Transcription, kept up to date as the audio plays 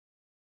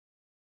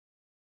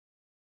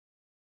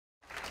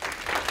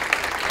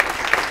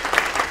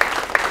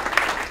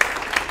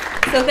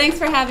So thanks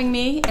for having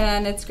me,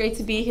 and it's great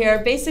to be here.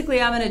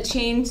 Basically, I'm going to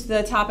change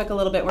the topic a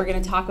little bit. We're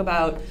going to talk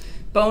about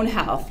bone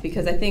health,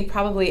 because I think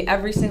probably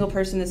every single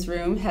person in this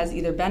room has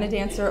either been a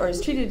dancer or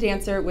has treated a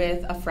dancer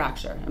with a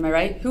fracture. Am I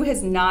right? Who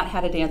has not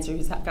had a dancer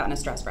who's gotten a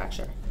stress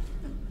fracture?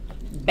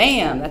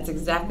 Bam! That's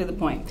exactly the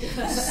point.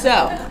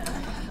 So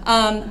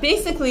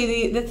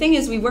basically, the thing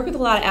is, we work with a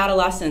lot of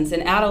adolescents,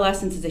 and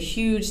adolescence is a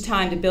huge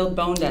time to build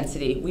bone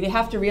density. We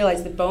have to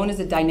realize that bone is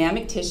a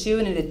dynamic tissue,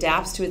 and it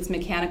adapts to its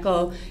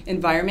mechanical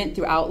environment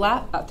throughout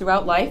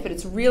life, but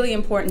it's really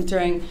important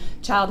during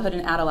childhood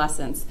and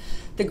adolescence.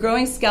 The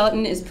growing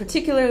skeleton is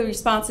particularly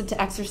responsive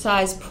to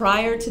exercise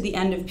prior to the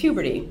end of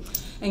puberty.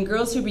 And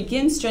girls who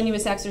begin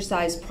strenuous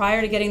exercise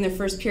prior to getting their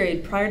first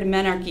period, prior to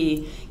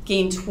menarche,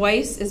 gain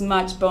twice as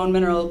much bone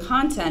mineral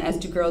content as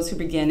do girls who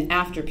begin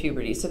after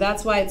puberty. So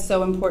that's why it's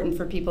so important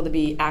for people to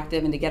be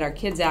active and to get our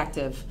kids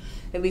active,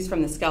 at least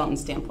from the skeleton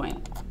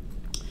standpoint.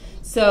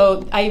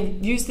 So I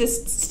use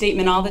this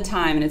statement all the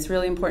time, and it's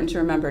really important to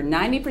remember.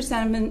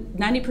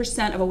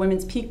 90% of a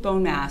woman's peak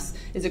bone mass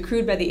is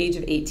accrued by the age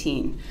of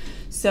 18.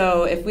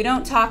 So if we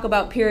don't talk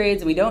about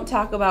periods and we don't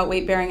talk about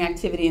weight-bearing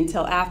activity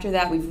until after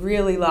that, we've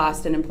really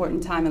lost an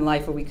important time in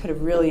life where we could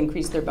have really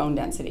increased their bone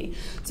density.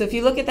 So if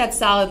you look at that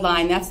solid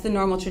line, that's the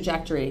normal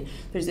trajectory.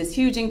 There's this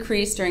huge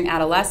increase during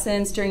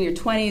adolescence. During your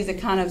 20s, it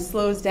kind of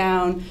slows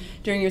down.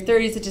 During your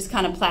 30s, it just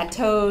kind of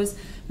plateaus.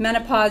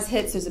 Menopause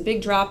hits, there's a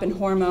big drop in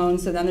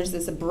hormones, so then there's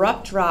this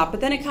abrupt drop, but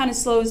then it kind of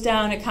slows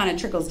down, it kind of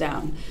trickles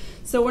down.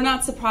 So we're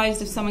not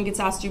surprised if someone gets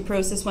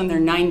osteoporosis when they're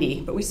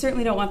 90, but we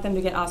certainly don't want them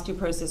to get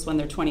osteoporosis when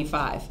they're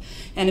 25.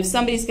 And if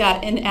somebody's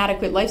got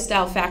inadequate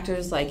lifestyle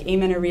factors like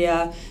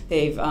amenorrhea,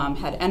 they've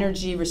had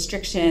energy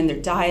restriction, they're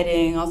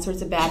dieting, all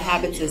sorts of bad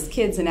habits as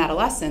kids and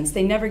adolescents,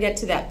 they never get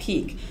to that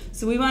peak.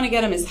 So we want to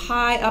get them as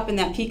high up in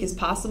that peak as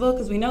possible,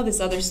 because we know this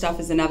other stuff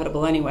is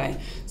inevitable anyway.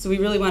 So we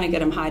really want to get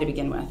them high to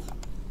begin with.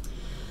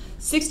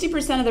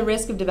 60% of the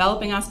risk of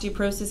developing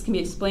osteoporosis can be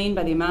explained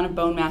by the amount of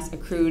bone mass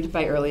accrued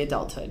by early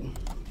adulthood.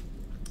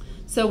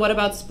 So what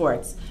about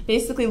sports?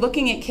 Basically,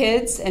 looking at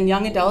kids and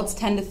young adults,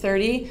 10 to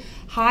 30,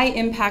 high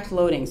impact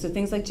loading. So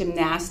things like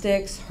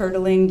gymnastics,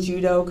 hurdling,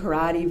 judo,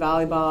 karate,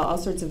 volleyball, all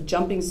sorts of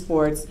jumping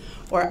sports,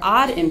 or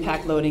odd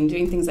impact loading,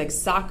 doing things like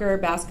soccer,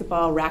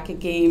 basketball, racket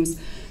games,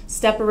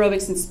 step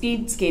aerobics, and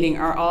speed skating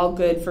are all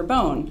good for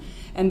bone.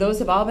 And those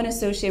have all been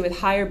associated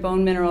with higher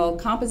bone mineral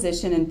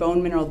composition and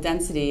bone mineral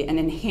density and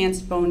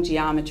enhanced bone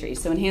geometry.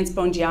 So enhanced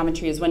bone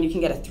geometry is when you can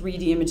get a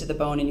 3D image of the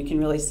bone and you can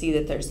really see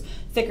that there's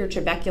thicker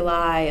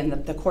trabeculi and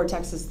the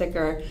cortex is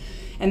thicker.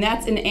 And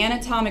that's an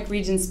anatomic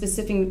region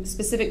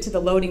specific to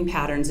the loading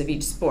patterns of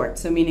each sport.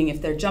 So meaning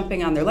if they're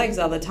jumping on their legs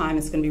all the time,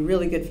 it's going to be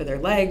really good for their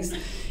legs.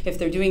 If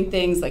they're doing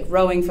things like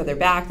rowing for their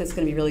back, that's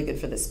going to be really good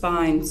for the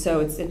spine. So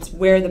it's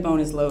where the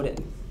bone is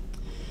loaded.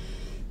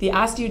 The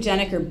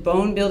osteogenic or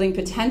bone-building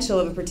potential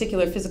of a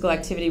particular physical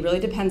activity really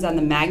depends on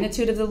the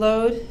magnitude of the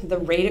load, the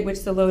rate at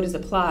which the load is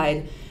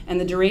applied, and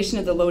the duration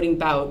of the loading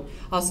bout,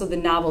 also the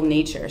novel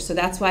nature. So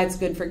that's why it's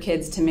good for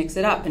kids to mix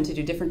it up and to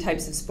do different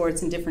types of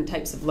sports and different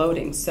types of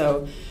loading.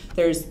 So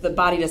the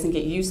body doesn't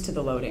get used to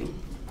the loading.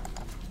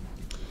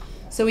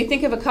 So we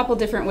think of a couple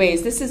different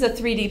ways. This is a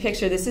 3D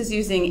picture. This is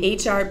using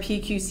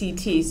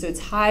HRPQCT, so it's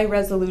high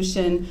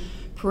resolution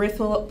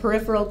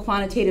peripheral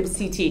quantitative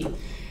CT.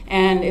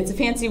 And it's a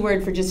fancy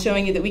word for just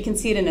showing you that we can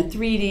see it in a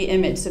 3D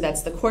image. So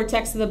that's the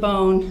cortex of the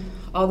bone.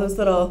 All those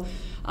little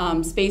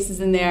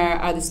spaces in there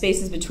are the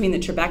spaces between the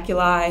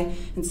trabeculi.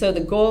 And so the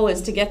goal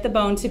is to get the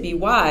bone to be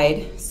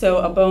wide. So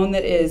a bone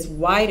that is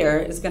wider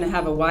is going to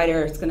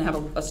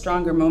have a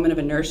stronger moment of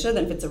inertia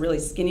than if it's a really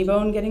skinny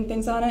bone getting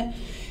things on it.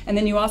 And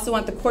then you also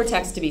want the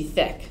cortex to be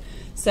thick.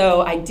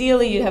 So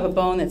ideally you'd have a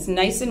bone that's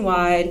nice and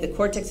wide, the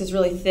cortex is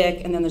really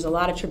thick, and then there's a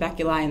lot of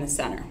trabeculi in the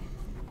center.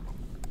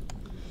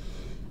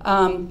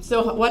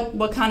 So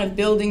what kind of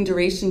building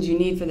duration do you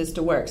need for this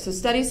to work? So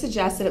studies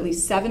suggest that at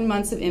least 7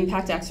 months of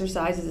impact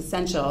exercise is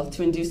essential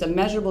to induce a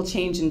measurable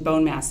change in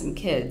bone mass in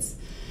kids.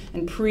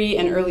 And pre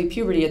and early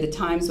puberty are the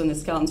times when the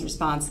skeleton's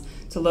response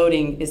to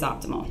loading is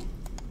optimal.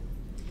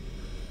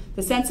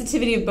 The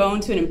sensitivity of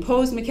bone to an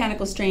imposed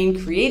mechanical strain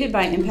created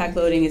by impact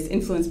loading is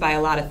influenced by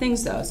a lot of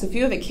things though. So if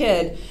you have a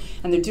kid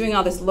and they're doing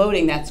all this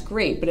loading, that's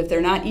great. But if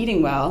they're not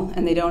eating well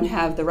and they don't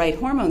have the right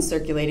hormones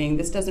circulating,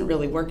 this doesn't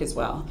really work as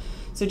well.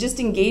 So just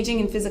engaging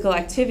in physical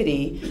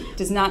activity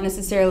does not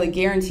necessarily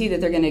guarantee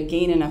that they're going to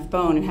gain enough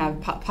bone and have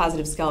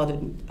positive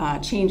skeleton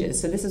changes.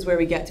 So this is where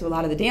we get to a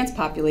lot of the dance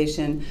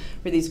population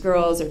where these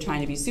girls are trying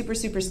to be super,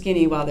 super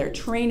skinny while they're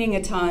training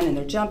a ton and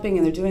they're jumping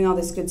and they're doing all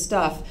this good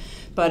stuff.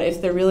 But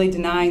if they're really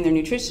denying their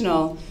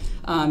nutritional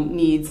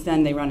needs,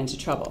 then they run into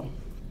trouble.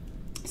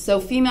 So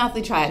Female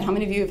Athlete Triad, how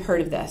many of you have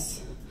heard of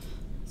this?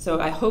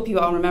 So I hope you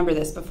all remember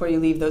this before you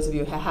leave, those of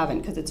you who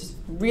haven't, because it's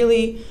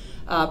really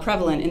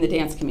prevalent in the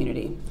dance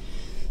community.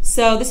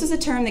 So this was a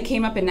term that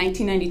came up in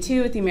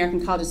 1992 at the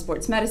American College of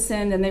Sports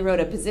Medicine. Then they wrote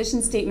a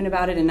position statement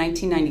about it in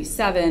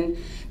 1997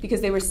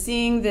 because they were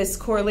seeing this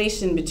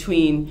correlation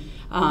between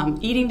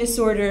eating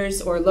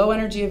disorders or low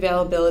energy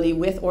availability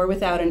with or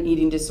without an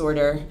eating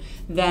disorder,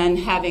 then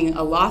having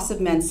a loss of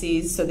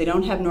menses, so they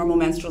don't have normal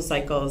menstrual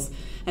cycles,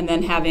 and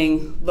then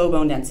having low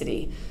bone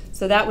density.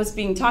 So that was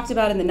being talked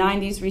about in the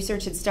 90s.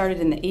 Research had started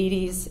in the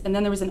 80s. And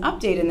then there was an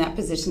update in that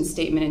position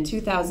statement in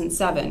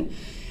 2007.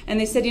 And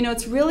they said, you know,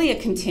 it's really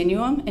a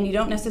continuum, and you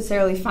don't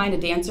necessarily find a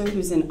dancer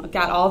who's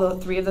got all the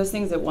three of those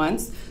things at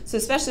once. So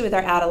especially with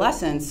our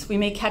adolescents, we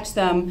may catch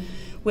them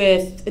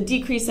with a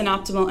decrease in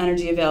optimal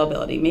energy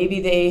availability. Maybe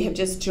they have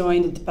just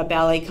joined a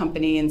ballet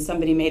company and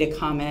somebody made a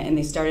comment and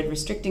they started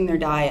restricting their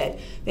diet.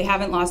 They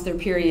haven't lost their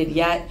period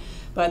yet,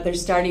 but they're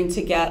starting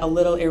to get a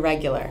little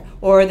irregular.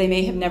 Or they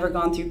may have never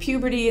gone through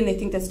puberty and they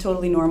think that's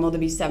totally normal to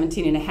be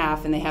 17 and a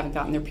half and they haven't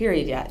gotten their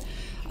period yet.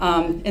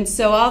 And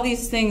so all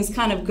these things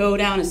kind of go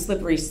down a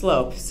slippery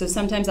slope. So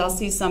sometimes I'll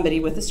see somebody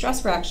with a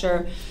stress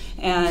fracture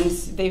and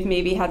they've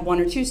maybe had 1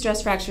 or 2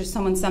 stress fractures,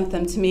 someone sent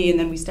them to me, and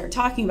then we start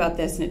talking about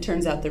this and it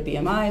turns out their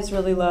BMI is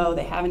really low,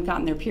 they haven't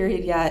gotten their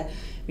period yet.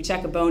 We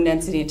check a bone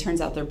density, it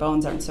turns out their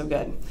bones aren't so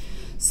good.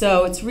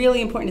 So it's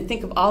really important to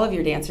think of all of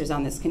your dancers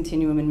on this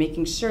continuum and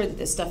making sure that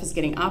this stuff is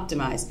getting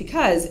optimized,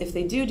 because if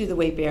they do the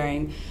weight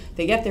bearing,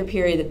 they get their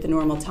period at the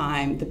normal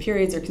time, the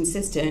periods are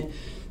consistent,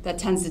 that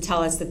tends to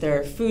tell us that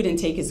their food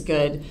intake is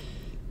good.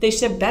 They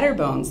should have better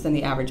bones than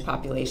the average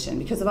population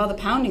because of all the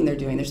pounding they're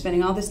doing. They're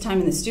spending all this time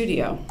in the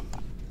studio.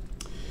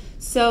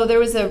 So there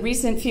was a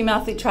recent Female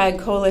Athlete Triad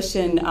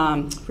Coalition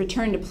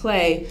Return to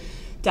Play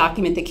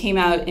document that came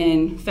out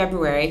in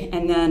February,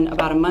 and then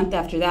about a month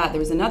after that, there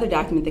was another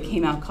document that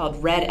came out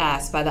called Red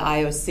S by the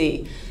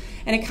IOC.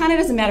 And it kind of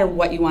doesn't matter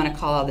what you want to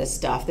call all this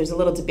stuff. There's a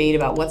little debate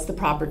about what's the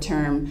proper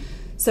term.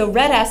 So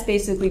Red S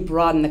basically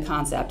broadened the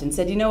concept and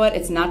said, you know what,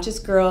 it's not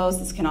just girls,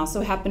 this can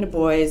also happen to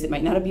boys. It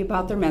might not be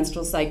about their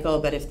menstrual cycle,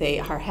 but if they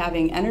are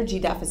having energy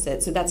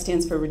deficit, so that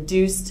stands for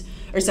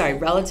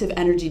relative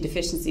energy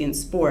deficiency in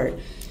sport.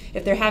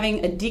 If they're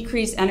having a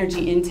decreased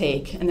energy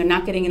intake and they're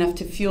not getting enough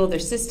to fuel their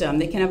system,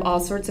 they can have all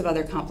sorts of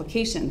other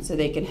complications. So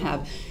they can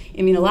have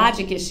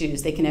immunologic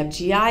issues, they can have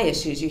GI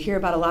issues. You hear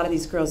about a lot of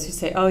these girls who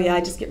say, oh yeah,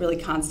 I just get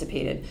really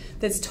constipated.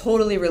 That's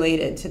totally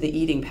related to the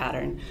eating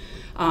pattern.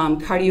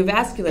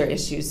 Cardiovascular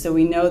issues, so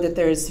we know that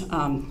there's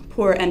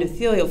poor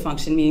endothelial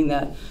function, meaning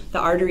that the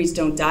arteries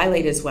don't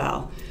dilate as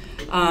well.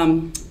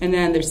 And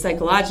then there's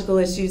psychological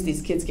issues.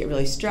 These kids get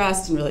really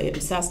stressed and really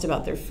obsessed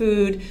about their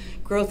food.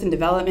 Growth and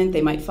development,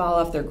 they might fall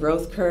off their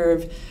growth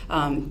curve.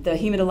 The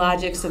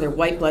hematologic, so their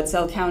white blood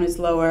cell count is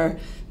lower.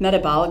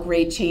 Metabolic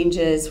rate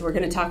changes. We're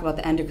going to talk about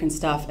the endocrine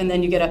stuff. And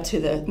then you get up to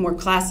the more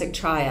classic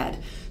triad.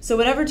 So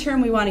whatever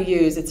term we want to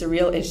use, it's a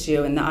real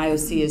issue, and the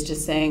IOC is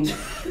just saying,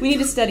 we need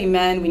to study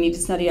men, we need to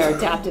study our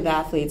adaptive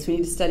athletes, we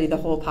need to study the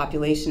whole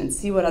population and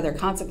see what other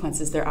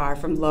consequences there are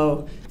from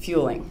low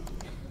fueling.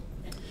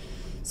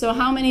 So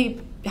how many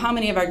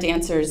of our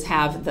dancers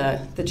have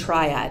the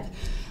triad?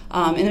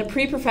 In a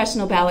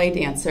pre-professional ballet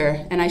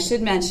dancer, and I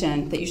should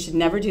mention that you should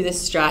never do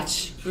this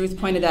stretch. Ruth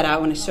pointed that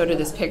out when I showed her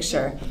this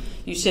picture.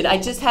 I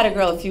just had a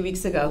girl a few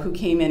weeks ago who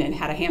came in and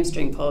had a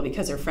hamstring pull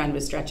because her friend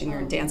was stretching her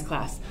in dance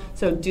class.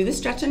 So do the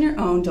stretch on your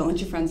own, don't let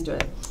your friends do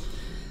it.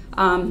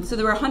 So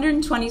there were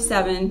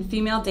 127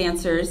 female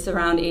dancers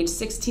around age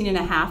 16 and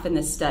a half in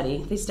this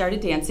study. They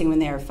started dancing when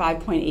they were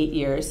 5.8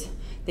 years.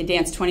 They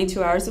danced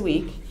 22 hours a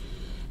week.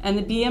 And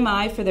the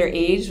BMI for their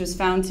age was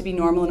found to be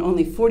normal in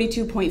only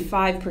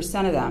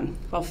 42.5% of them,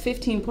 while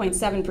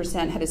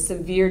 15.7% had a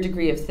severe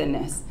degree of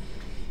thinness.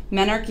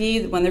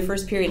 Menarche, when their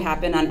first period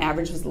happened, on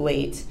average was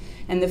late,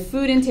 and the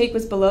food intake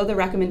was below the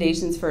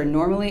recommendations for a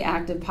normally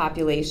active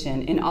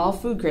population in all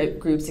food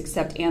groups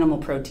except animal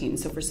protein.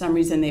 So for some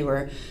reason they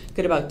were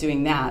good about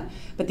doing that.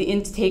 But the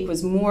intake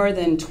was more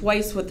than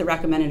twice what the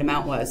recommended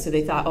amount was. So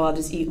they thought, oh, I'll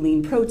just eat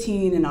lean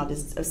protein and I'll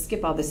just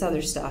skip all this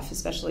other stuff,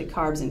 especially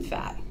carbs and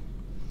fat.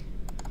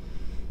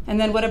 And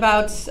then what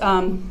about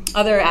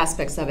other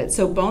aspects of it?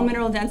 So bone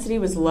mineral density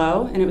was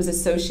low, and it was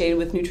associated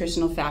with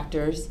nutritional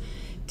factors.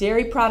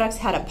 Dairy products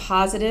had a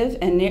positive,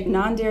 and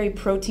non-dairy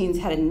proteins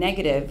had a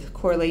negative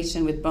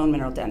correlation with bone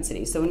mineral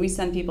density. So when we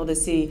send people to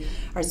see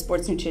our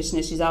sports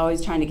nutritionist, she's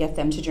always trying to get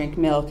them to drink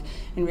milk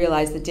and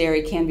realize that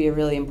dairy can be a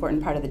really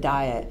important part of the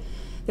diet.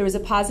 There was a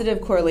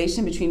positive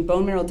correlation between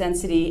bone mineral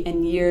density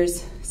and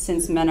years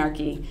since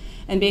menarche.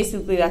 And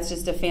basically that's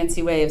just a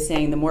fancy way of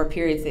saying the more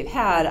periods they've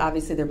had,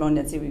 obviously their bone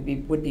density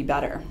would be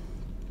better.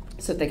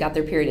 So if they got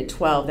their period at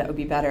 12, that would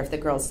be better if the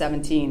girl's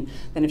 17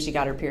 than if she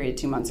got her period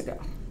 2 months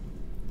ago.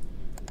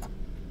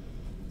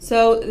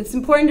 So it's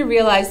important to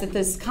realize that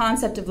this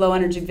concept of low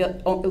energy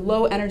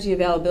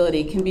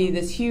availability can be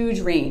this huge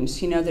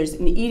range. You know, there's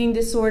an eating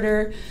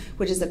disorder,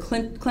 which is a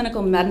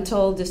clinical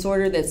mental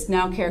disorder that's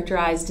now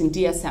characterized in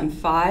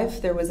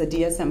DSM-5. There was a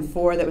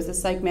DSM-4 that was a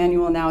psych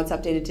manual, now it's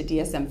updated to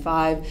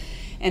DSM-5.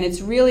 And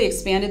it's really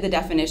expanded the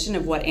definition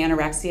of what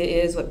anorexia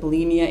is, what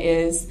bulimia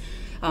is,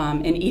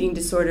 an eating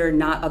disorder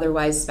not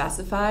otherwise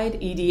specified,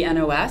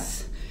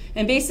 EDNOS.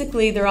 And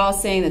basically, they're all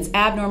saying that's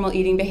abnormal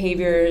eating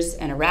behaviors,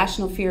 an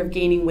irrational fear of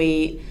gaining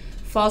weight,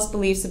 false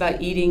beliefs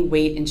about eating,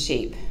 weight, and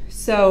shape.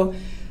 So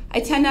I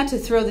tend not to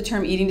throw the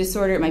term eating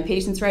disorder at my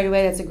patients right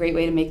away. That's a great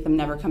way to make them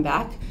never come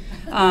back.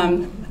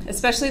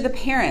 Especially the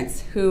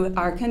parents who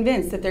are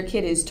convinced that their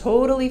kid is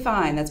totally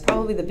fine. That's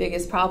probably the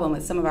biggest problem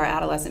with some of our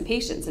adolescent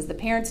patients, is the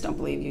parents don't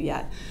believe you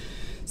yet.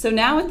 So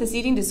now with this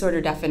eating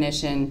disorder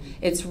definition,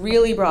 it's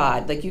really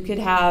broad. Like, you could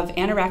have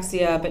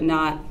anorexia but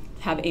not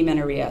have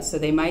amenorrhea. So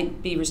they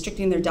might be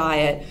restricting their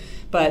diet,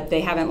 but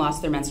they haven't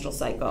lost their menstrual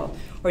cycle.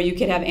 Or you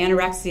could have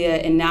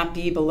anorexia and not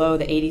be below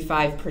the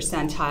 85th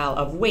percentile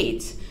of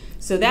weight.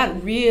 So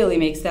that really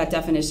makes that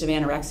definition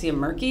of anorexia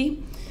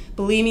murky.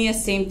 Bulimia,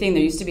 same thing.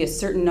 There used to be a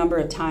certain number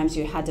of times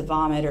you had to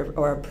vomit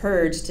or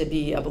purge to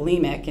be a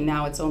bulimic, and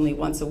now it's only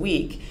once a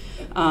week.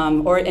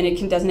 And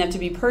it doesn't have to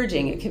be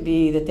purging. It could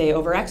be that they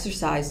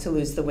overexercise to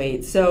lose the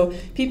weight. So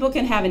people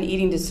can have an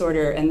eating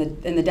disorder, and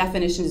the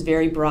definition is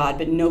very broad,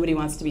 but nobody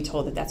wants to be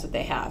told that that's what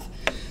they have.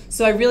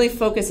 So I really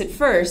focus at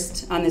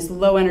first on this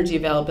low energy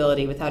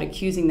availability without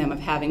accusing them of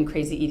having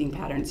crazy eating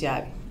patterns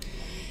yet.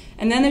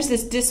 And then there's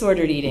this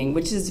disordered eating,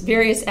 which is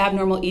various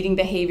abnormal eating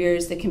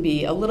behaviors that can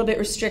be a little bit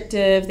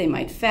restrictive. They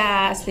might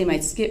fast, they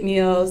might skip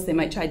meals, they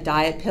might try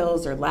diet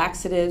pills or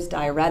laxatives,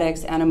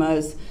 diuretics,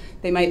 enemas.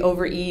 They might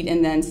overeat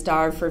and then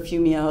starve for a few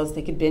meals.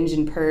 They could binge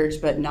and purge,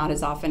 but not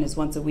as often as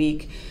once a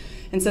week.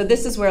 And so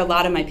this is where a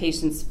lot of my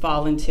patients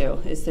fall into,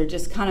 is they're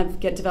just kind of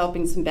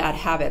developing some bad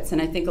habits.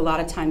 And I think a lot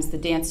of times the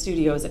dance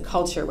studio is a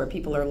culture where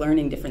people are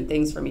learning different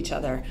things from each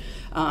other,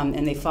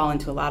 and they fall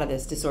into a lot of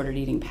this disordered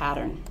eating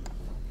pattern.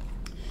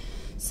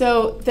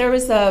 So there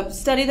was a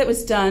study that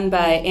was done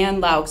by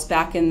Ann Laux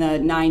back in the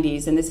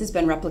 90s, and this has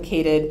been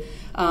replicated,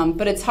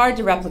 but it's hard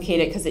to replicate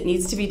it because it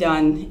needs to be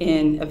done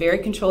in a very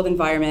controlled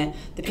environment.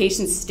 The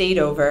patients stayed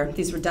over.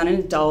 These were done in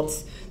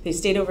adults. They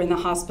stayed over in the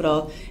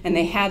hospital, and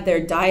they had their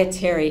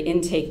dietary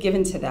intake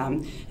given to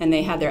them, and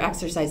they had their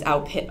exercise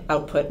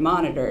output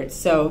monitored.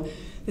 So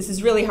this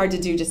is really hard to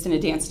do just in a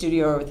dance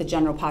studio or with the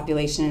general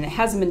population, and it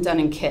hasn't been done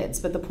in kids.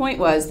 But the point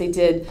was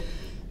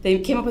they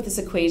came up with this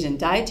equation: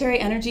 dietary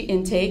energy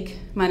intake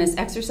minus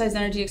exercise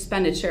energy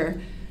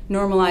expenditure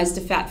normalized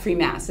to fat-free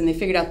mass. And they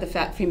figured out the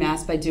fat-free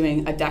mass by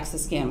doing a DEXA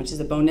scan, which is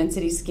a bone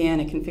density scan.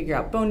 It can figure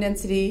out bone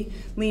density,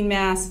 lean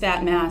mass,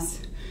 fat mass.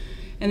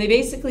 And they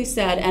basically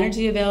said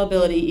energy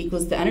availability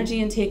equals the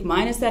energy intake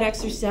minus that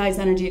exercise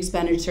energy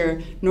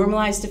expenditure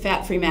normalized to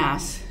fat-free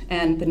mass.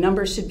 And the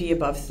number should be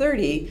above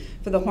 30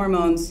 for the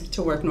hormones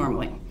to work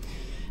normally.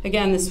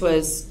 Again, this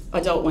was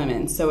adult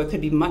women, so it could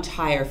be much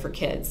higher for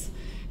kids.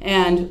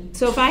 And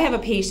so if I have a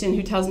patient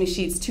who tells me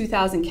she eats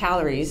 2,000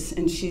 calories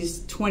and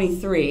she's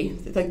 23,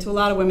 like, to a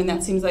lot of women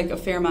that seems like a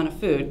fair amount of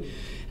food.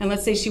 And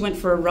let's say she went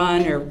for a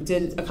run or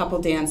did a couple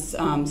dance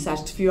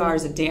sessions, a few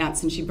hours of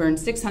dance, and she burned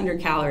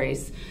 600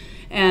 calories.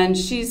 And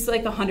she's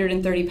like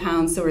 130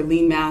 pounds, so her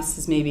lean mass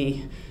is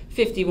maybe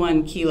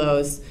 51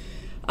 kilos.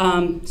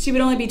 She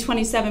would only be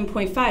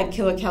 27.5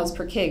 kilocalories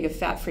per kg of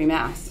fat-free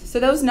mass. So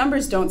those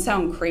numbers don't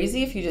sound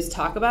crazy if you just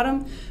talk about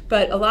them,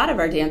 but a lot of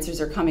our dancers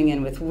are coming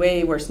in with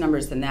way worse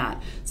numbers than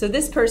that. So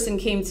this person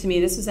came to me,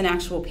 this was an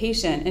actual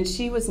patient, and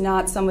she was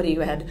not somebody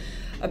who had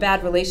a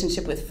bad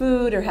relationship with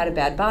food or had a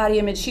bad body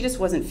image. She just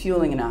wasn't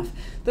fueling enough.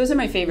 Those are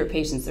my favorite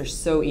patients. They're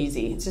so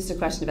easy. It's just a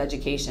question of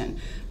education.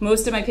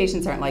 Most of my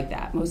patients aren't like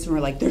that. Most of them are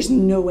like, there's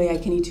no way I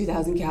can eat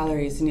 2,000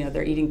 calories, and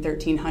they're eating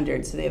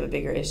 1,300, so they have a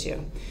bigger issue.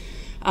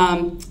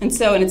 And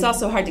it's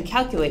also hard to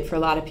calculate for a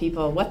lot of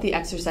people what the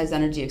exercise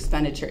energy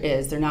expenditure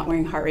is. They're not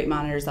wearing heart rate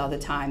monitors all the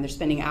time. They're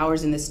spending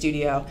hours in the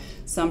studio.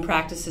 Some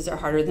practices are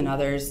harder than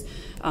others.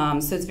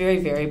 So it's very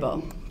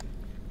variable.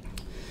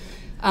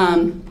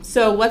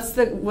 So what's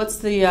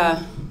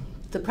the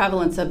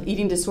prevalence of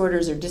eating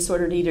disorders or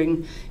disordered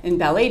eating in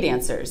ballet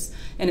dancers?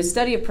 In a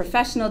study of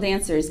professional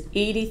dancers,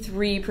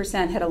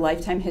 83% had a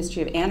lifetime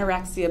history of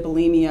anorexia,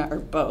 bulimia, or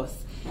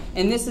both.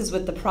 And this is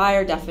with the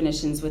prior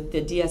definitions with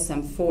the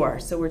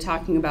DSM-4. So we're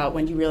talking about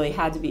when you really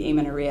had to be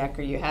amenorrheic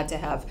or you had to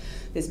have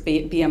this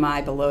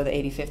BMI below the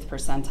 85th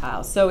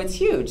percentile. So it's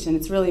huge, and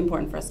it's really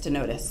important for us to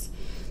notice.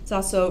 It's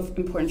also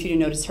important for you to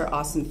notice her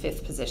awesome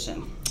fifth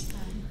position.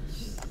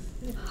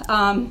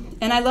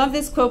 And I love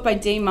this quote by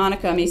Dame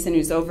Monica Mason,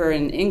 who's over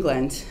in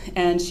England.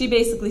 And she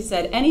basically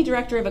said, any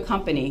director of a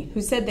company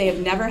who said they have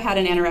never had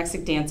an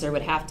anorexic dancer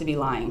would have to be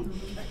lying.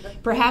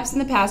 Perhaps in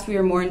the past we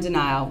were more in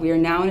denial. We are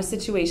now in a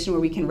situation where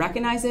we can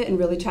recognize it and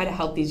really try to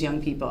help these young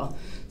people.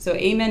 So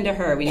amen to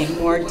her. We need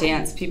more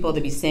dance people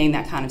to be saying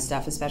that kind of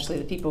stuff, especially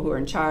the people who are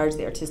in charge,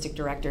 the artistic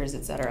directors,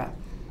 etc.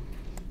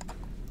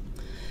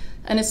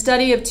 In a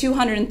study of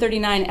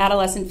 239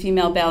 adolescent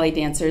female ballet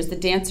dancers, the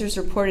dancers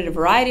reported a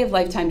variety of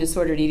lifetime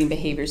disordered eating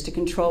behaviors to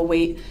control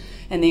weight,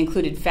 and they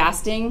included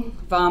fasting,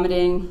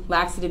 vomiting,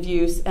 laxative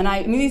use,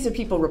 and these are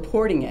people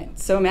reporting it,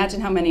 so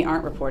imagine how many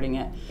aren't reporting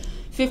it.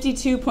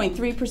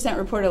 52.3%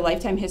 reported a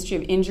lifetime history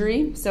of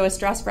injury, so a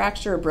stress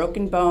fracture, a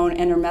broken bone,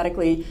 and or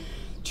medically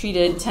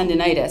treated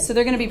tendinitis. So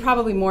they're going to be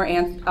probably more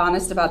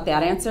honest about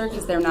that answer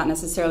because they're not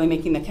necessarily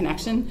making the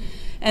connection.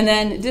 And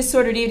then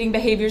disordered eating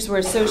behaviors were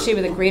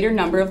associated with a greater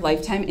number of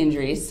lifetime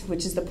injuries,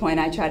 which is the point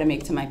I try to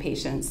make to my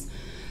patients.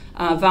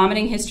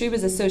 Vomiting history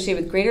was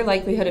associated with greater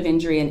likelihood of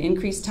injury and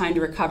increased time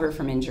to recover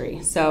from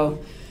injury. So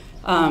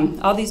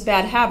all these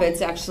bad habits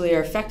actually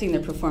are affecting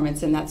their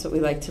performance, and that's what we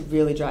like to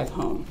really drive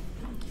home.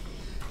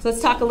 So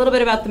let's talk a little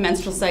bit about the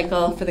menstrual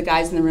cycle. For the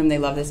guys in the room, they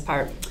love this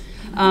part.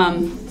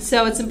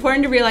 So it's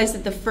important to realize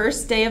that the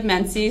first day of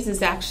menses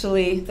is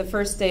actually the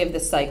first day of the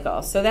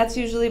cycle. So that's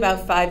usually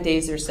about 5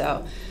 days or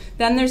so.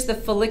 Then there's the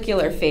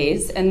follicular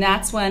phase, and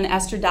that's when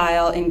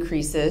estradiol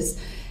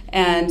increases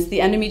and the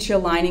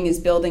endometrial lining is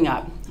building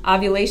up.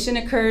 Ovulation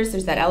occurs,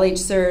 there's that LH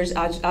surge,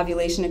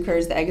 ovulation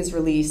occurs, the egg is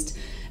released,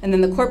 and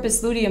then the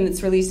corpus luteum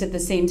that's released at the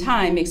same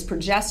time makes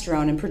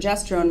progesterone, and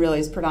progesterone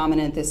really is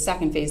predominant at this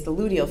second phase, the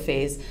luteal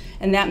phase,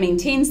 and that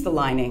maintains the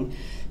lining.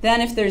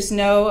 Then if there's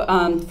no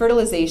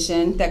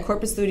fertilization, that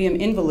corpus luteum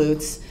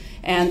involutes,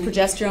 and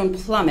progesterone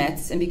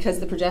plummets, and because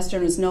the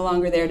progesterone is no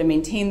longer there to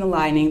maintain the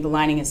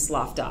lining is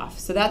sloughed off.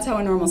 So that's how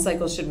a normal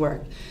cycle should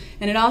work.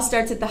 And it all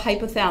starts at the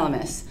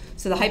hypothalamus.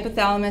 So the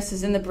hypothalamus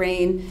is in the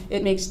brain.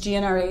 It makes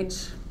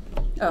GnRH.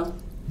 Oh,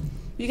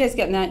 you guys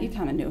getting that? You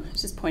kind of knew.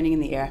 It's just pointing in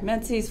the air.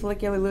 Menses,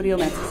 follicular luteal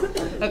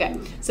menses. Okay,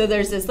 so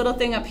there's this little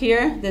thing up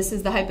here. This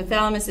is the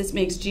hypothalamus. This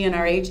makes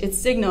GnRH. It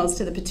signals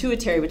to the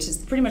pituitary, which is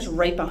pretty much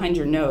right behind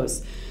your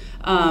nose,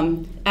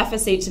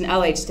 FSH and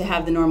LH to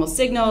have the normal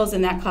signals,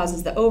 and that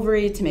causes the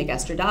ovary to make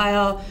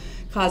estradiol,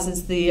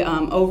 causes the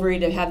ovary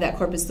to have that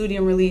corpus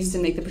luteum released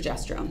and make the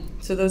progesterone.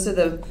 So those are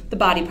the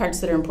body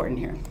parts that are important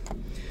here.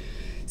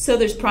 So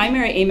there's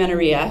primary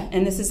amenorrhea,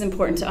 and this is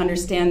important to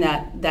understand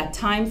that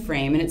time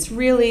frame, and it's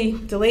really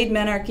delayed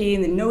menarche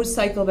and the no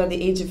cycle by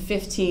the age of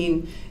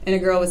 15 in a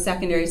girl with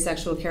secondary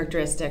sexual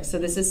characteristics. So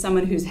this is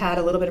someone who's had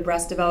a little bit of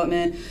breast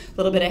development, a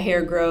little bit of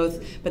hair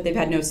growth, but they've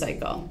had no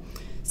cycle.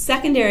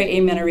 Secondary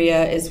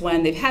amenorrhea is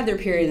when they've had their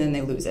period and then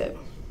they lose it.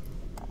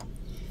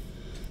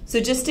 So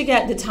just to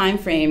get the time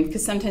frame,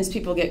 because sometimes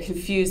people get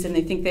confused and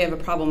they think they have a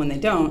problem when they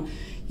don't,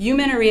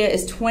 eumenorrhea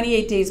is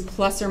 28 days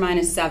plus or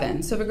minus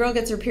 7. So if a girl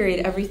gets her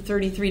period every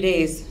 33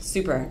 days,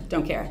 super,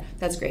 don't care.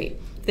 That's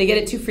great. If they get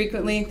it too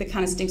frequently, that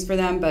kind of stinks for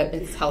them, but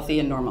it's healthy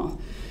and normal.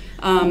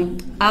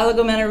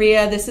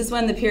 Oligomenorrhea, this is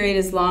when the period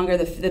is longer,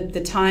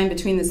 the time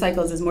between the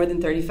cycles is more than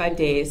 35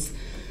 days.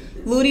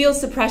 Luteal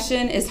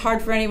suppression is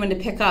hard for anyone to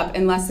pick up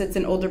unless it's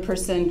an older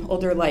person,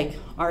 older like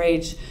our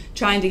age,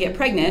 trying to get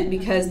pregnant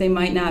because they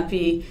might not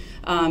be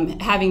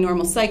having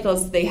normal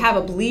cycles. They have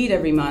a bleed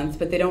every month,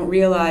 but they don't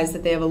realize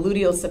that they have a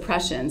luteal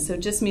suppression. So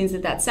it just means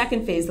that that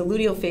second phase, the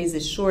luteal phase,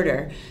 is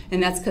shorter,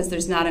 and that's because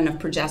there's not enough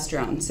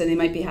progesterone. So they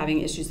might be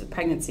having issues with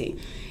pregnancy.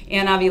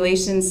 And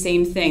ovulation,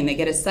 same thing. They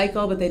get a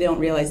cycle, but they don't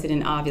realize they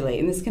didn't ovulate.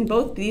 And these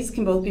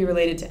can both be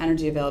related to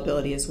energy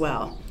availability as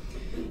well.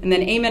 And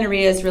then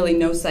amenorrhea is really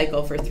no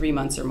cycle for 3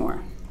 months or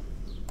more.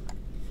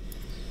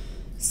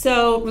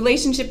 So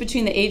relationship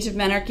between the age of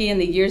menarche and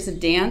the years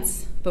of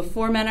dance.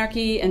 Before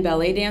menarche and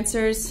ballet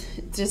dancers,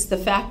 just the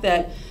fact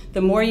that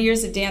the more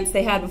years of dance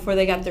they had before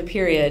they got their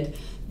period,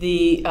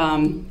 the, what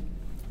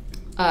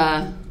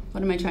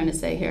am I trying to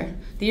say here?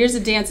 The years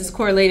of dance is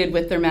correlated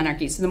with their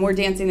menarche. So the more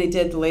dancing they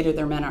did, the later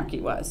their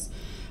menarche was.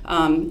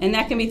 And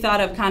that can be thought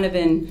of kind of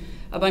in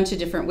a bunch of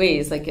different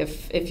ways. Like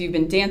if you've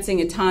been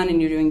dancing a ton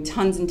and you're doing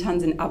tons and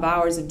tons of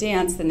hours of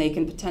dance, then they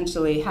can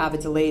potentially have a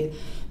delayed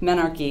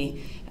menarche.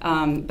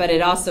 But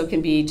it also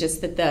can be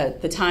just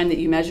that the time that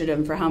you measured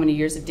them for how many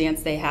years of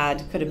dance they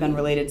had could have been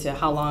related to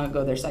how long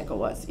ago their cycle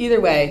was. Either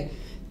way,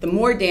 the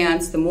more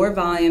dance, the more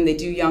volume they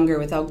do younger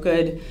without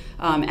good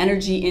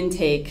energy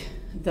intake,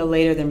 the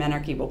later their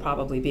menarche will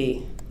probably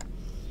be.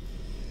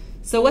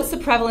 So what's the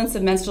prevalence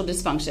of menstrual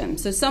dysfunction?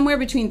 So somewhere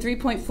between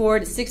 3.4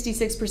 to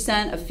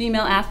 66% of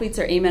female athletes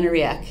are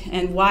amenorrheic.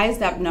 And why is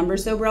that number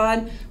so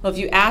broad? Well, if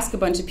you ask a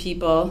bunch of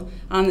people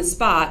on the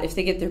spot if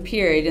they get their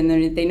period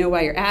and they know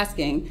why you're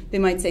asking, they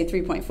might say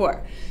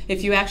 3.4.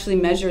 If you actually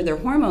measure their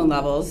hormone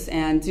levels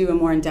and do a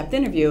more in-depth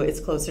interview, it's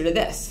closer to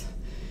this.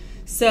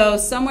 So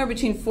somewhere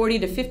between 40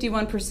 to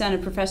 51%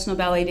 of professional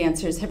ballet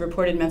dancers have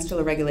reported menstrual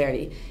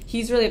irregularity.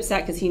 He's really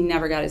upset because he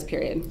never got his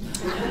period.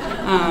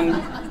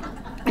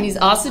 And he's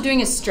also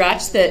doing a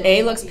stretch that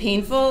A, looks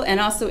painful and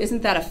also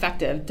isn't that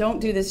effective.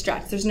 Don't do this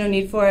stretch. There's no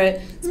need for it.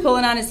 He's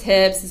pulling on his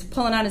hips. He's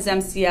pulling on his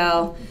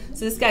MCL.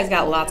 So this guy's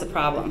got lots of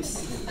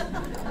problems.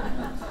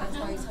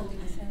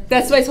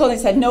 That's why he's holding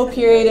his head. No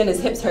period and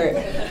his hips hurt.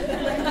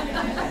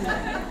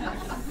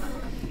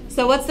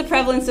 So what's the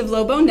prevalence of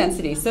low bone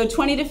density? So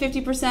 20 to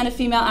 50% of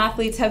female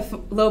athletes have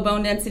low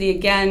bone density.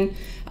 Again,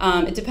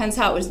 it depends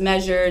how it was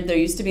measured. There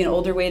used to be an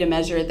older way to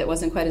measure it that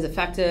wasn't quite as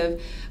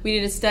effective. We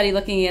did a study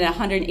looking at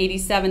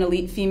 187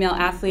 elite female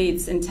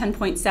athletes, and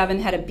 10.7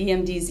 had a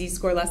BMD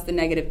Z-score less than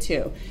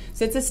 -2.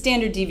 So it's a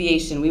standard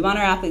deviation. We want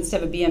our athletes to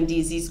have a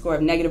BMD Z-score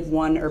of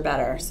 -1 or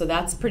better. So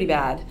that's pretty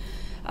bad.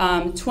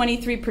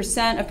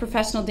 23% of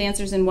professional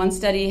dancers in one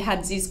study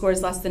had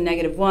Z-scores less than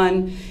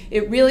 -1.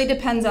 It really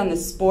depends on the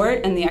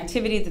sport and the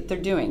activity that they're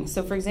doing.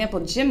 So for example,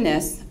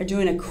 gymnasts are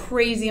doing a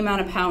crazy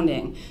amount of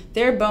pounding.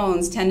 Their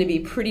bones tend to be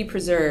pretty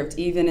preserved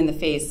even in the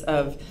face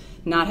of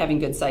not having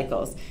good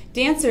cycles.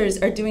 Dancers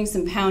are doing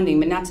some pounding,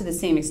 but not to the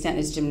same extent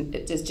as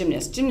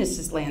gymnasts. Gymnasts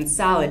just land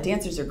solid.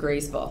 Dancers are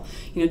graceful.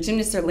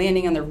 Gymnasts are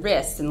landing on their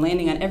wrists and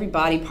landing on every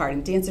body part,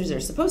 and dancers are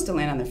supposed to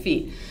land on their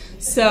feet.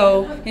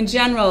 So in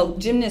general,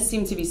 gymnasts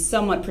seem to be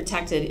somewhat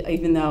protected,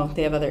 even though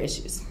they have other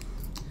issues.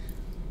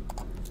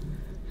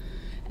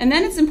 And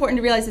then it's important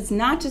to realize it's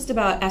not just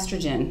about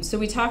estrogen. So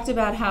we talked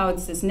about how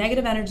it's this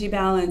negative energy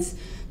balance.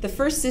 The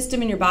first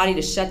system in your body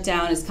to shut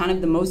down is kind of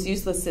the most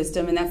useless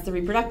system, and that's the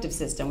reproductive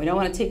system. We don't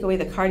want to take away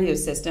the cardio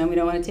system. We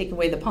don't want to take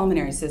away the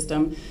pulmonary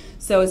system.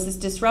 So it's this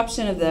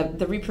disruption of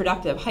the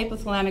reproductive,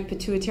 hypothalamic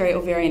pituitary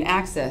ovarian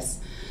axis.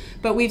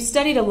 But we've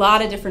studied a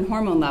lot of different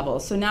hormone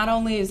levels. So not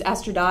only is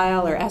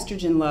estradiol or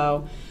estrogen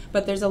low,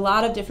 but there's a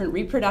lot of different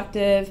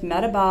reproductive,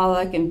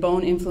 metabolic, and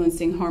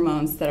bone-influencing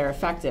hormones that are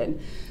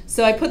affected.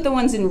 So I put the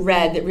ones in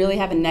red that really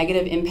have a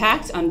negative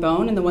impact on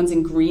bone and the ones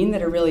in green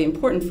that are really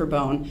important for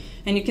bone.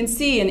 And you can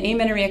see in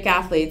amenorrheic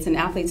athletes and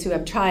athletes who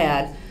have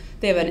triad,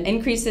 they have an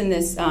increase in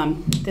this.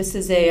 This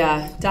is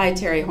a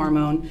dietary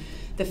hormone.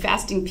 The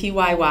fasting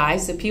PYY,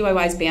 so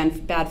PYY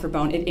is bad for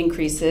bone, it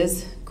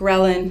increases.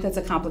 Ghrelin, that's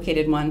a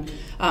complicated one.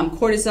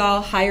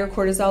 Cortisol, higher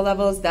cortisol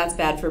levels, that's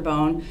bad for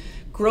bone.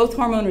 Growth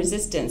hormone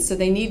resistance, so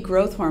they need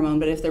growth hormone,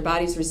 but if their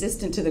body's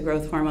resistant to the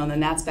growth hormone,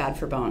 then that's bad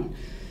for bone.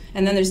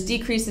 And then there's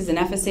decreases in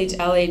FSH,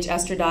 LH,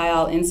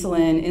 estradiol,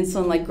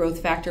 insulin-like growth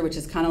factor, which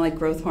is kind of like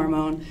growth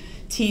hormone,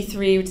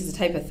 T3, which is a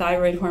type of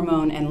thyroid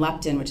hormone, and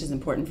leptin, which is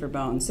important for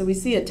bone. So we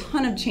see a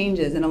ton of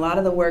changes, and a lot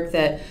of the work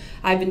that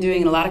I've been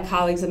doing and a lot of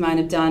colleagues of mine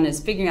have done is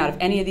figuring out if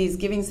any of these,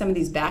 giving some of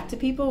these back to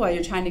people while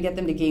you're trying to get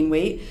them to gain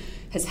weight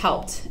has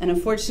helped. And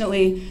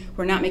unfortunately,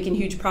 we're not making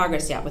huge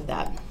progress yet with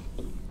that.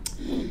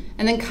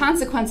 And then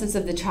consequences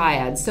of the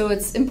triad. So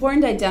it's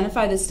important to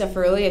identify this stuff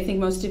early. I think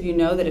most of you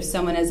know that if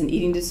someone has an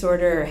eating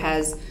disorder or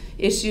has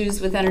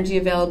issues with energy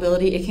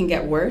availability, it can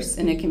get worse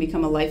and it can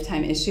become a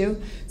lifetime issue.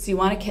 So you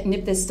want to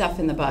nip this stuff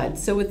in the bud.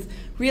 So with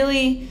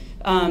really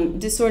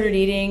disordered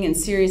eating and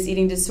serious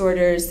eating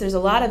disorders, there's a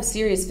lot of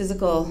serious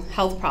physical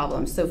health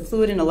problems. So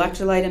fluid and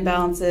electrolyte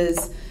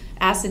imbalances,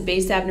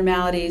 acid-base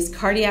abnormalities,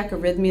 cardiac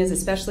arrhythmias,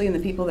 especially in the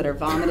people that are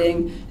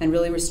vomiting and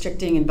really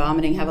restricting and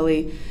vomiting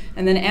heavily.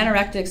 And then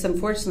anorectics,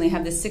 unfortunately,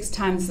 have the 6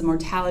 times the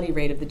mortality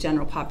rate of the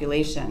general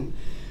population.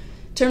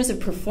 In terms of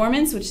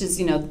performance, which is,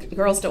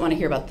 girls don't want to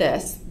hear about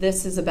this.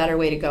 This is a better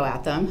way to go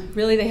at them.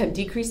 Really, they have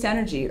decreased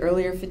energy,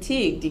 earlier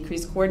fatigue,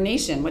 decreased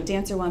coordination. What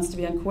dancer wants to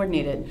be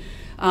uncoordinated?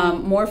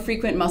 More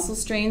frequent muscle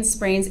strains,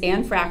 sprains,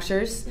 and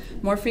fractures.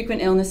 More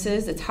frequent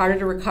illnesses. It's harder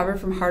to recover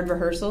from hard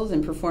rehearsals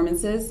and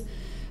performances.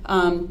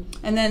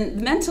 And then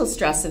the mental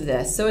stress of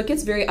this. So it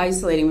gets very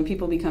isolating when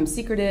people become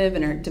secretive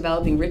and are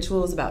developing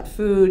rituals about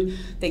food.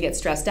 They get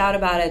stressed out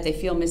about it. They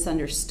feel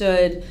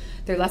misunderstood.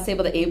 They're less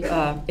able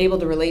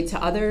to relate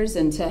to others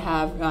and to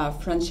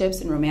have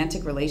friendships and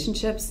romantic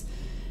relationships.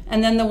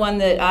 And then the one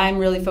that I'm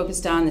really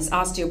focused on is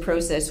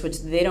osteoporosis,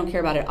 which they don't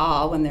care about at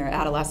all when they're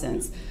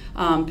adolescents.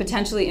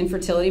 Potentially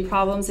infertility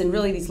problems and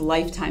really these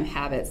lifetime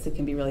habits that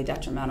can be really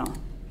detrimental.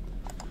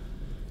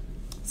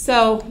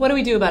 So what do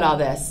we do about all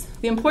this?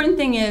 The important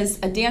thing is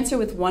a dancer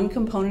with one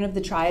component of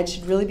the triad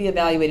should really be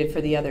evaluated for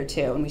the other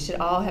two, and we should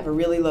all have a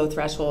really low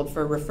threshold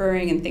for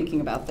referring and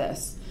thinking about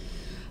this.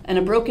 And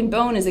a broken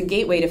bone is a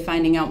gateway to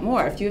finding out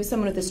more. If you have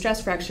someone with a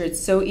stress fracture, it's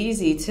so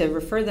easy to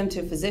refer them to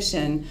a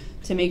physician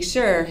to make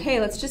sure, hey,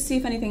 let's just see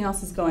if anything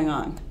else is going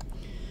on.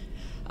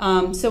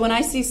 So when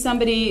I see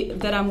somebody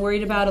that I'm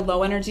worried about a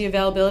low energy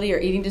availability or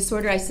eating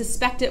disorder, I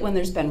suspect it when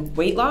there's been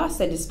weight loss.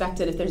 I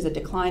suspect it if there's a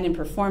decline in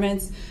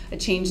performance, a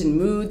change in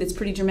mood that's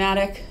pretty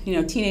dramatic.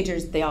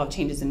 Teenagers, they all have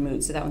changes in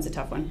mood, so that one's a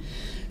tough one.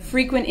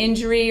 Frequent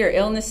injury or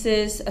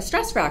illnesses, a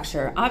stress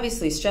fracture.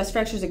 Obviously, stress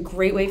fracture is a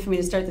great way for me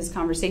to start this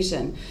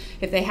conversation.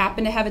 If they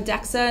happen to have a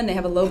DEXA and they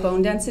have a low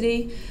bone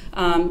density,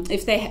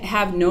 if they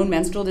have known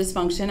menstrual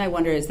dysfunction, I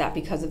wonder, is that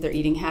because of their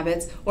eating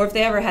habits? Or if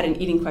they ever had an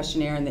eating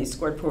questionnaire and they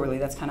scored poorly,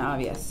 that's kind of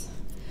obvious.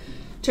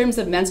 In terms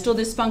of menstrual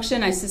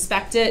dysfunction, I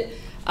suspect it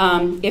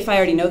if I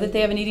already know that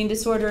they have an eating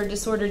disorder or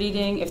disordered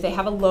eating, if they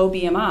have a low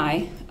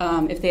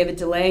BMI, if they have a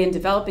delay in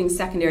developing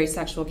secondary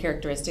sexual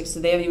characteristics, so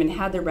they haven't even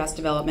had their breast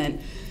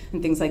development,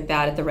 and things like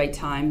that at the right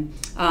time.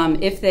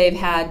 If they've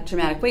had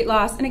dramatic weight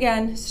loss, and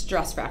again,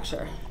 stress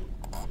fracture.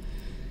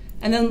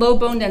 And then low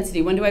bone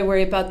density, when do I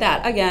worry about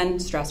that? Again,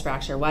 stress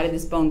fracture. Why did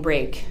this bone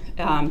break?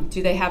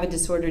 Do they have a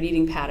disordered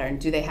eating pattern?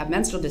 Do they have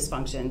menstrual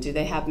dysfunction? Do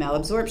they have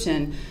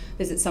malabsorption?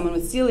 Is it someone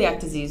with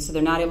celiac disease, so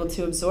they're not able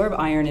to absorb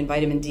iron and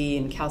vitamin D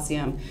and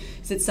calcium?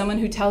 Is it someone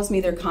who tells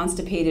me they're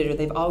constipated or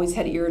they've always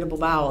had irritable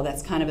bowel?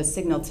 That's kind of a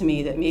signal to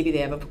me that maybe they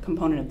have a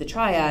component of the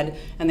triad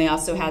and they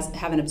also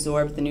haven't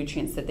absorbed the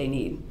nutrients that they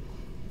need.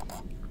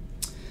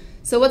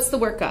 So what's the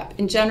workup?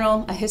 In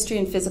general, a history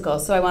and physical.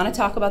 So I want to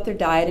talk about their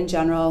diet in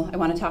general. I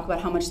want to talk about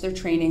how much they're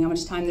training, how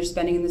much time they're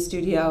spending in the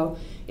studio,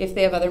 if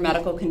they have other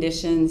medical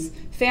conditions.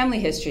 Family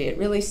history, it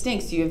really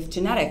stinks. You have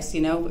genetics,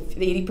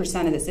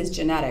 80% of this is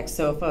genetics.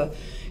 So if a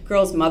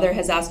girl's mother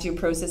has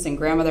osteoporosis and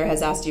grandmother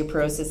has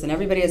osteoporosis and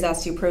everybody has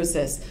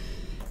osteoporosis,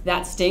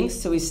 that stinks.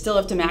 So we still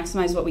have to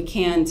maximize what we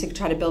can to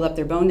try to build up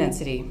their bone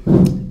density.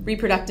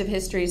 reproductive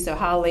history, so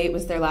how late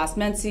was their last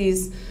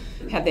menses,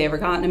 have they ever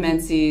gotten a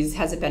menses,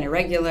 has it been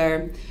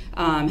irregular,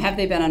 have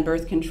they been on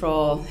birth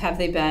control, have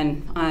they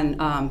been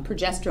on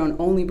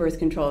progesterone-only birth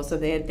control, so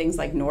they had things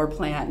like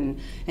Norplant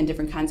and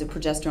different kinds of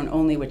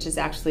progesterone-only, which is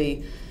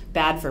actually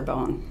bad for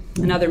bone,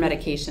 and other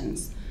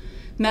medications.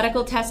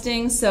 Medical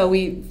testing, so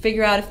we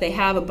figure out if they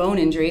have a bone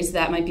injury, so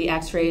that might be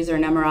x-rays or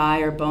an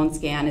MRI or bone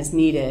scan is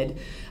needed.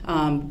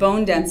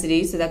 Bone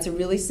density, so that's a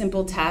really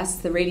simple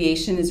test. The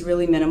radiation is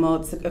really minimal.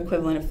 It's the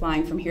equivalent of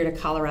flying from here to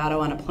Colorado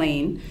on a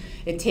plane.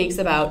 It takes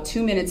about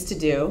 2 minutes to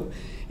do.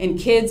 In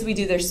kids, we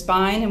do their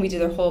spine and we do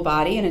their whole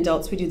body. In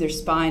adults, we do their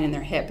spine and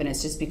their hip, and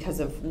it's just because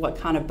of what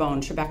kind of bone,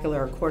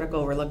 trabecular or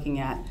cortical, we're looking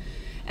at.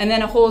 And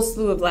then a whole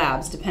slew of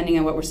labs, depending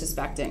on what we're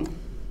suspecting.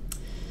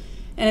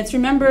 And it's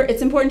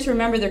important to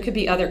remember there could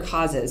be other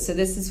causes. So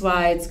this is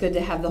why it's good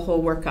to have the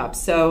whole workup.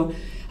 So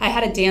I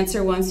had a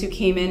dancer once who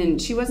came in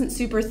and she wasn't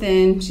super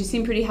thin. She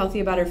seemed pretty healthy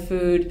about her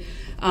food.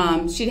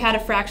 She'd had a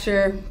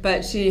fracture,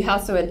 but she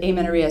also had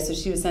amenorrhea, so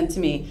she was sent to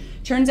me.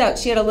 Turns out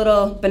she had a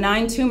little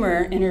benign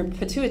tumor in her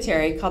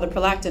pituitary called a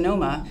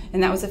prolactinoma,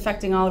 and that was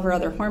affecting all of her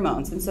other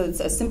hormones. And so it's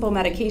a simple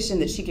medication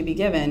that she could be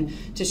given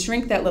to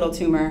shrink that little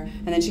tumor,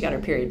 and then she got her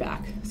period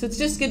back. So it's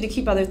just good to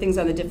keep other things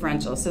on the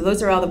differential. So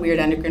those are all the weird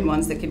endocrine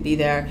ones that could be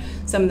there,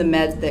 some of the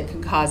meds that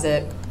could cause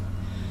it.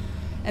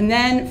 And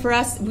then for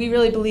us, we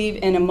really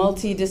believe in a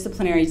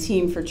multidisciplinary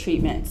team for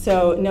treatment.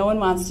 So no one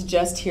wants to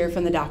just hear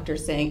from the doctor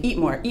saying, eat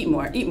more, eat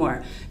more, eat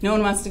more. No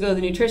one wants to go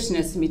to the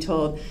nutritionist and be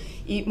told,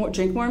 eat more,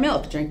 drink more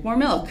milk, drink more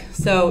milk.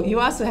 So you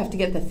also have to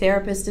get the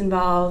therapist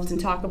involved and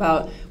talk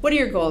about, what are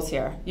your goals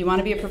here? You want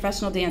to be a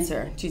professional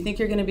dancer. Do you think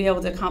you're going to be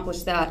able to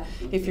accomplish that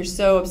if you're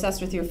so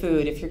obsessed with your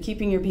food, if you're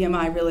keeping your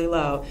BMI really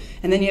low?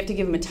 And then you have to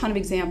give them a ton of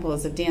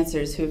examples of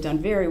dancers who have done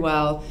very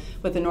well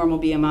with a normal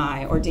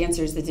BMI, or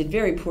dancers that did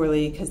very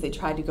poorly because they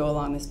tried to go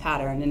along this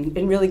pattern,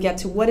 and really get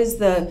to what is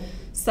the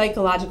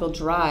psychological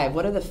drive,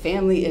 what are the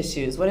family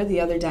issues, what are the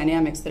other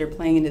dynamics that are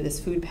playing into this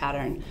food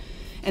pattern.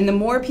 And the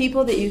more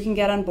people that you can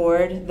get on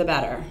board, the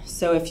better.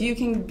 So if you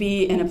can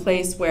be in a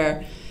place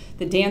where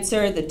the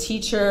dancer, the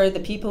teacher, the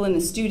people in the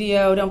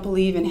studio don't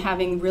believe in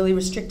having really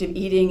restrictive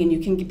eating, and you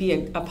can be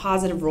a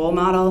positive role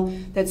model,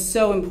 that's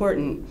so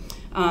important.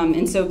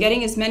 And so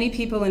getting as many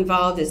people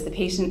involved as the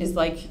patient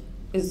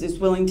is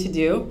willing to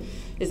do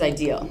is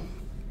ideal.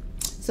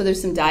 So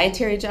there's some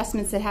dietary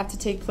adjustments that have to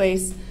take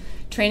place,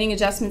 training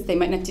adjustments. They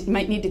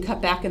might need to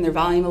cut back in their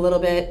volume a little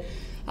bit.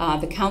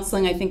 The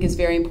counseling, I think, is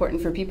very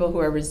important for people who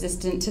are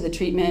resistant to the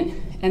treatment,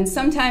 and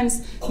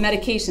sometimes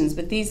medications,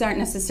 but these aren't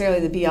necessarily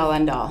the be-all,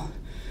 end-all.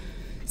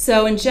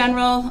 So in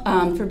general,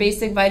 for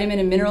basic vitamin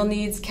and mineral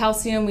needs,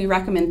 calcium, we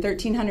recommend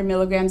 1,300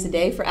 milligrams a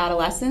day for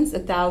adolescents,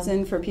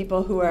 1,000 for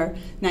people who are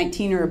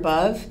 19 or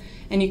above,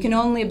 and you can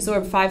only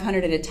absorb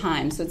 500 at a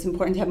time, so it's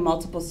important to have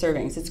multiple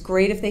servings. It's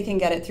great if they can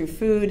get it through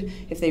food.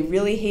 If they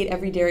really hate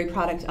every dairy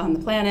product on the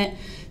planet,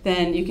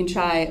 then you can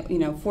try,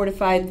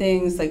 fortified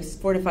things like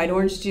fortified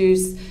orange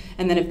juice,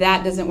 and then if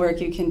that doesn't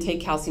work, you can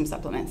take calcium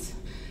supplements.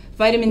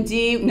 Vitamin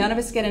D, none of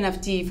us get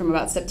enough D from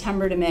about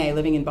September to May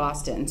living in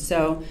Boston.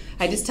 So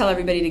I just tell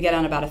everybody to get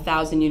on about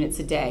 1,000 units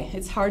a day.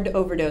 It's hard to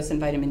overdose in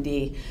vitamin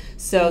D.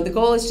 So the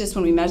goal is just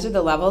when we measure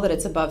the level that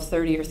it's above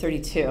 30 or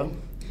 32.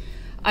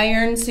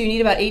 Iron, so you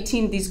need about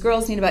 18, these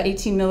girls need about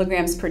 18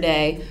 milligrams per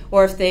day,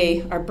 or if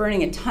they are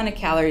burning a ton of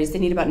calories, they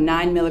need about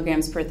 9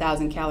 milligrams per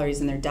 1,000 calories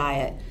in their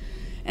diet.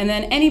 And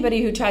then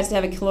anybody who tries to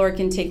have a caloric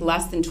intake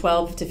less than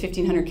 12 to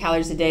 1,500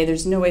 calories a day,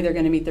 there's no way they're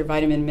going to meet their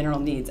vitamin and mineral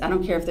needs. I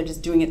don't care if they're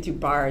just doing it through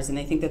bars and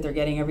they think that they're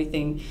getting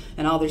everything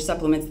and all their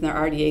supplements and their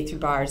RDA through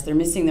bars. They're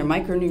missing their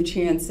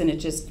micronutrients, and it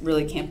just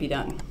really can't be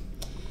done.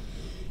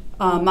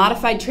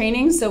 Modified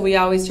training, so we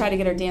always try to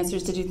get our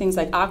dancers to do things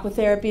like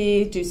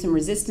aquatherapy, do some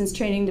resistance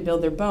training to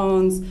build their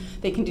bones.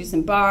 They can do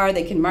some bar,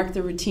 they can mark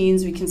their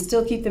routines. We can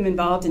still keep them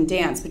involved in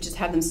dance, but just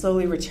have them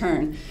slowly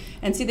return.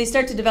 And see, they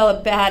start to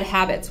develop bad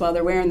habits while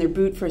they're wearing their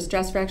boot for a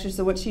stress fracture.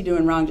 So what's she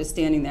doing wrong just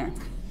standing there?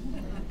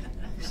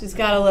 She's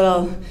got a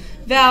little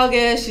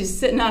valgus, she's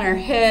sitting on her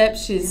hip,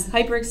 she's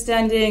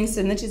hyperextending,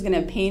 so then she's going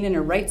to have pain in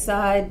her right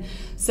side.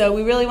 So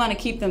we really want to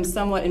keep them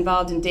somewhat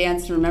involved in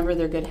dance and remember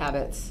their good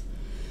habits.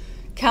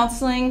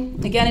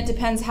 Counseling, again, it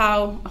depends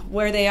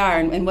where they are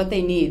and what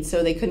they need.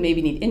 So they could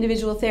maybe need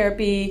individual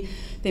therapy,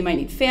 they might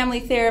need family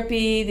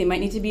therapy, they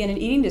might need to be in an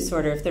eating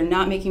disorder. If they're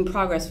not making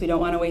progress, we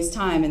don't want to waste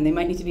time, and they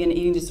might need to be in an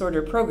eating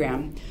disorder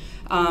program.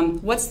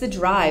 What's the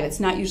drive? It's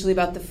not usually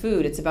about the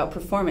food, it's about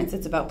performance,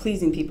 it's about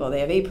pleasing people.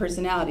 They have 8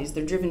 personalities,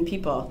 they're driven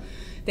people.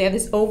 They have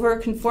this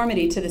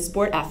over-conformity to the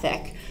sport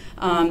ethic.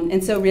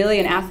 And so really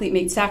an athlete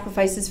made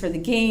sacrifices for the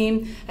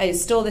game. I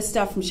stole this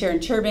stuff from Sharon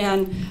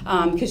Turban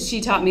because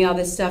she taught me all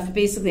this stuff.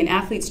 Basically, an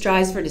athlete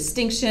strives for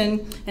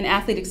distinction, an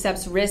athlete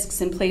accepts risks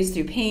and plays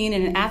through pain,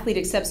 and an athlete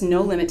accepts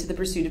no limit to the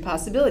pursuit of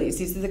possibilities.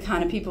 These are the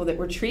kind of people that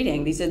we're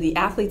treating. These are the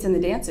athletes and the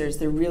dancers.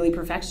 They're really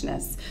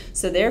perfectionists.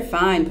 So they're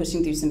fine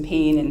pushing through some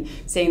pain and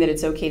saying that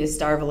it's okay to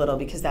starve a little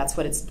because that's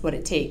what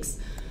it takes.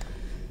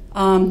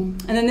 And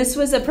then this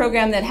was a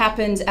program that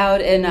happened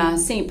out in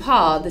St.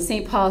 Paul. The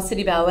St. Paul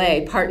City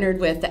Ballet partnered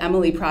with the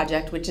Emily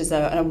Project, which is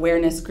an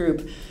awareness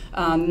group.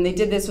 They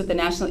did this with the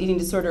National Eating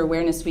Disorder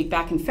Awareness Week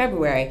back in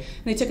February. And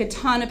they took a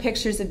ton of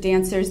pictures of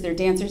dancers. Their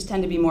dancers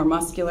tend to be more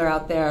muscular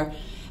out there.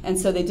 And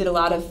so they did a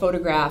lot of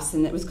photographs,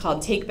 and it was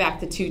called Take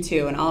Back the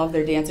Tutu, and all of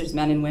their dancers,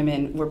 men and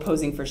women, were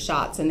posing for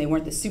shots, and they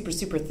weren't the super,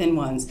 super thin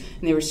ones.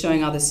 And they were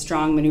showing all the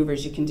strong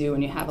maneuvers you can do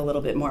when you have a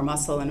little bit more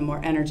muscle and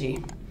more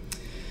energy.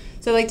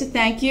 So I'd like to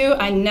thank you.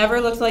 I never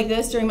looked like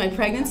this during my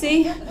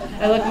pregnancy.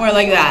 I look more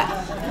like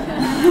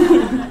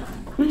that.